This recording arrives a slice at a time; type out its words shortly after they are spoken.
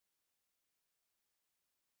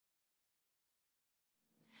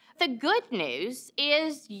The good news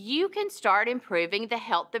is you can start improving the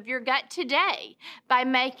health of your gut today by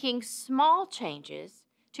making small changes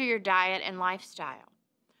to your diet and lifestyle.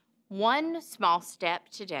 One small step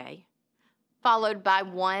today, followed by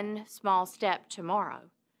one small step tomorrow.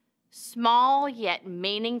 Small yet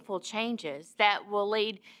meaningful changes that will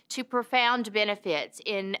lead to profound benefits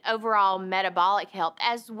in overall metabolic health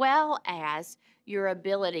as well as your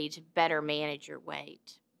ability to better manage your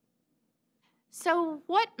weight. So,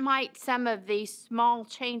 what might some of these small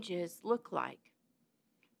changes look like?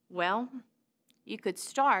 Well, you could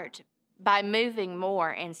start by moving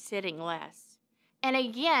more and sitting less. And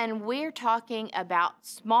again, we're talking about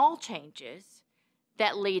small changes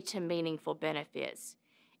that lead to meaningful benefits.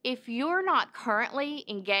 If you're not currently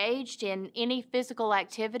engaged in any physical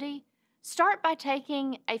activity, start by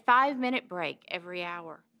taking a 5-minute break every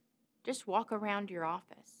hour. Just walk around your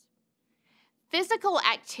office. Physical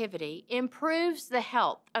activity improves the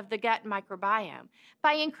health of the gut microbiome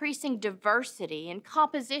by increasing diversity and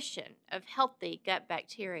composition of healthy gut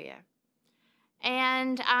bacteria.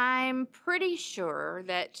 And I'm pretty sure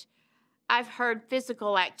that I've heard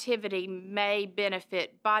physical activity may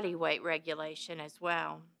benefit body weight regulation as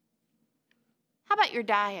well. How about your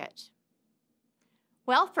diet?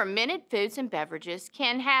 Well, fermented foods and beverages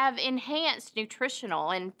can have enhanced nutritional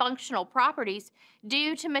and functional properties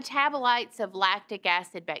due to metabolites of lactic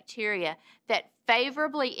acid bacteria that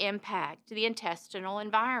favorably impact the intestinal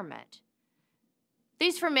environment.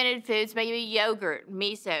 These fermented foods may be yogurt,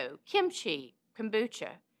 miso, kimchi, kombucha,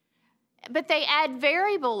 but they add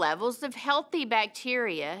variable levels of healthy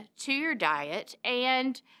bacteria to your diet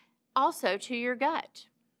and also to your gut.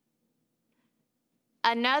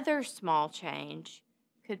 Another small change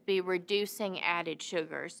could be reducing added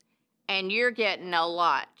sugars, and you're getting a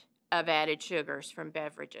lot of added sugars from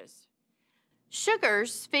beverages.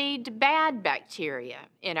 Sugars feed bad bacteria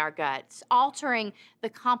in our guts, altering the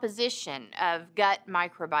composition of gut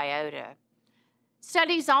microbiota.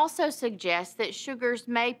 Studies also suggest that sugars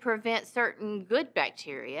may prevent certain good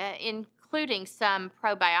bacteria, including some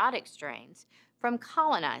probiotic strains, from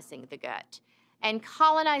colonizing the gut. And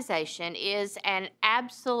colonization is an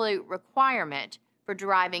absolute requirement for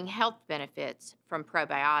deriving health benefits from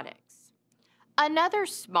probiotics. Another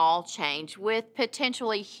small change with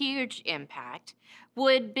potentially huge impact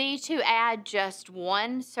would be to add just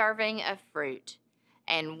one serving of fruit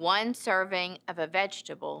and one serving of a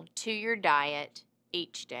vegetable to your diet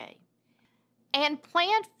each day. And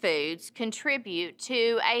plant foods contribute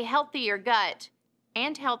to a healthier gut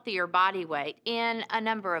and healthier body weight in a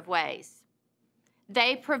number of ways.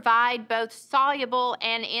 They provide both soluble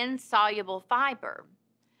and insoluble fiber.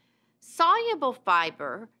 Soluble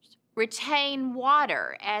fibers retain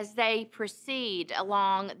water as they proceed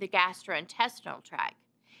along the gastrointestinal tract.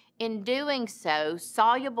 In doing so,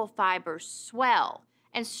 soluble fibers swell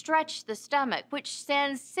and stretch the stomach, which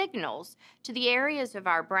sends signals to the areas of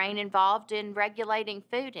our brain involved in regulating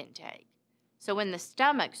food intake. So when the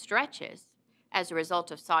stomach stretches as a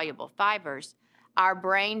result of soluble fibers, our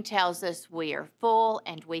brain tells us we are full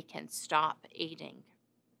and we can stop eating.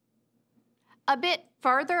 A bit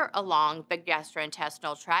further along the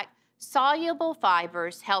gastrointestinal tract, soluble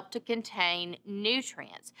fibers help to contain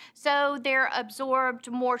nutrients, so they're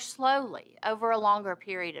absorbed more slowly over a longer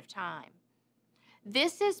period of time.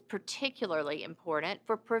 This is particularly important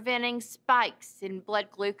for preventing spikes in blood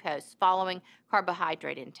glucose following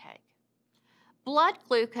carbohydrate intake. Blood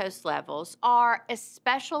glucose levels are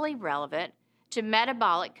especially relevant to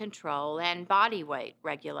metabolic control and body weight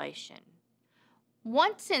regulation.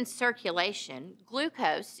 Once in circulation,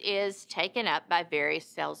 glucose is taken up by various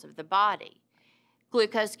cells of the body.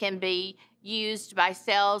 Glucose can be used by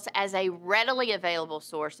cells as a readily available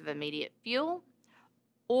source of immediate fuel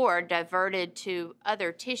or diverted to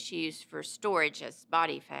other tissues for storage as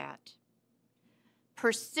body fat.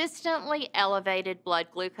 Persistently elevated blood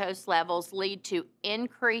glucose levels lead to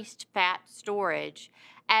increased fat storage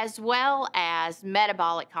as well as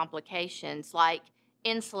metabolic complications like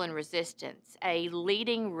insulin resistance, a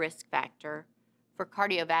leading risk factor for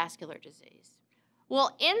cardiovascular disease.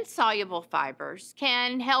 Well, insoluble fibers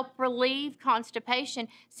can help relieve constipation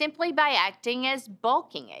simply by acting as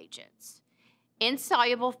bulking agents.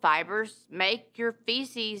 Insoluble fibers make your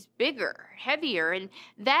feces bigger, heavier, and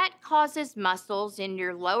that causes muscles in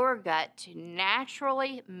your lower gut to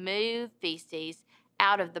naturally move feces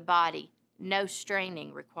out of the body. No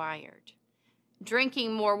straining required.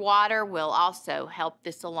 Drinking more water will also help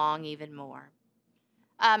this along even more.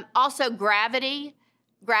 Also, gravity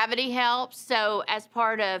helps. So as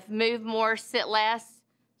part of move more, sit less,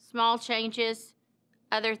 small changes,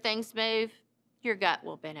 other things move, your gut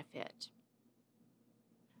will benefit.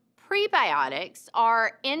 Prebiotics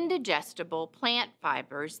are indigestible plant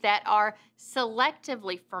fibers that are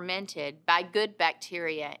selectively fermented by good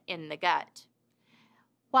bacteria in the gut.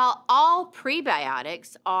 While all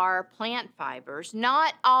prebiotics are plant fibers,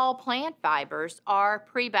 not all plant fibers are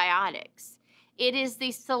prebiotics. It is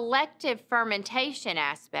the selective fermentation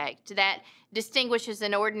aspect that distinguishes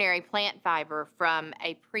an ordinary plant fiber from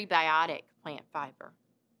a prebiotic plant fiber.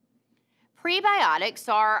 Prebiotics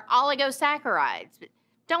are oligosaccharides.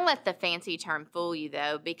 Don't let the fancy term fool you,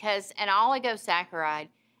 though, because an oligosaccharide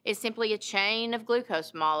is simply a chain of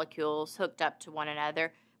glucose molecules hooked up to one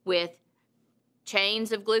another with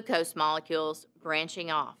chains of glucose molecules branching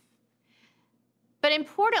off. But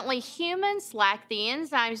importantly, humans lack the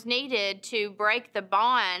enzymes needed to break the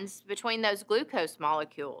bonds between those glucose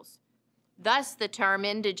molecules, thus the term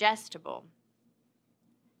indigestible.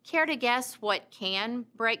 Care to guess what can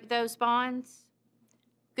break those bonds?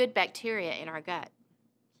 Good bacteria in our gut.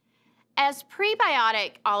 As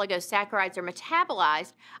prebiotic oligosaccharides are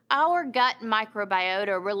metabolized, our gut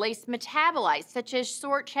microbiota release metabolites such as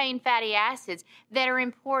short-chain fatty acids that are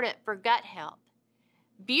important for gut health.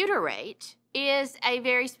 Butyrate is a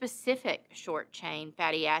very specific short-chain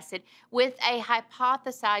fatty acid with a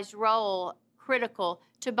hypothesized role critical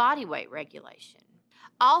to body weight regulation.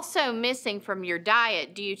 Also missing from your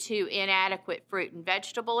diet due to inadequate fruit and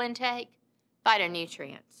vegetable intake,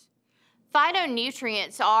 phytonutrients.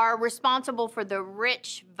 Phytonutrients are responsible for the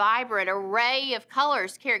rich, vibrant array of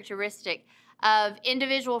colors characteristic of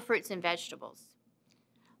individual fruits and vegetables.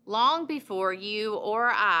 Long before you or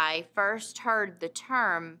I first heard the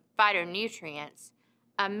term phytonutrients,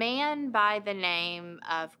 a man by the name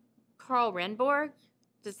of Carl Renborg,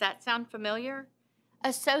 does that sound familiar?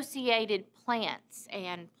 Associated plants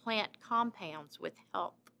and plant compounds with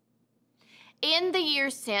health. In the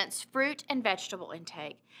years since, fruit and vegetable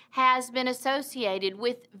intake has been associated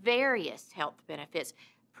with various health benefits,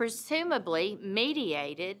 presumably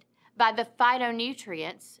mediated by the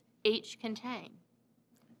phytonutrients each contain.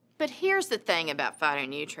 But here's the thing about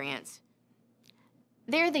phytonutrients.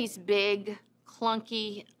 They're these big,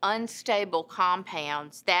 clunky, unstable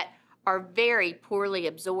compounds that are very poorly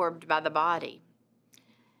absorbed by the body.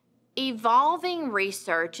 Evolving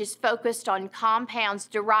research is focused on compounds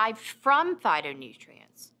derived from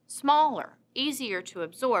phytonutrients, smaller, easier to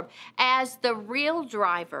absorb, as the real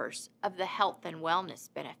drivers of the health and wellness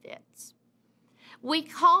benefits. We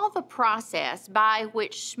call the process by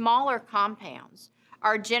which smaller compounds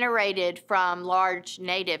are generated from large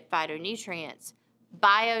native phytonutrients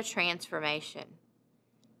biotransformation.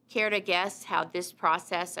 Care to guess how this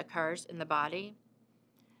process occurs in the body?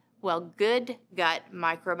 Well, good gut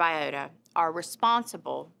microbiota are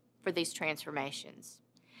responsible for these transformations.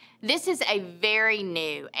 This is a very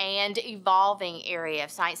new and evolving area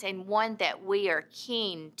of science and one that we are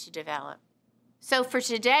keen to develop. So for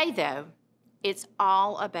today, though, it's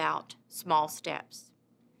all about small steps.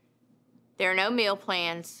 There are no meal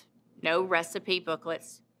plans, no recipe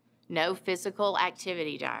booklets, no physical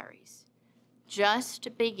activity diaries.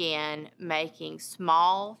 Just begin making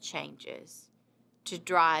small changes to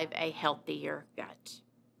drive a healthier gut.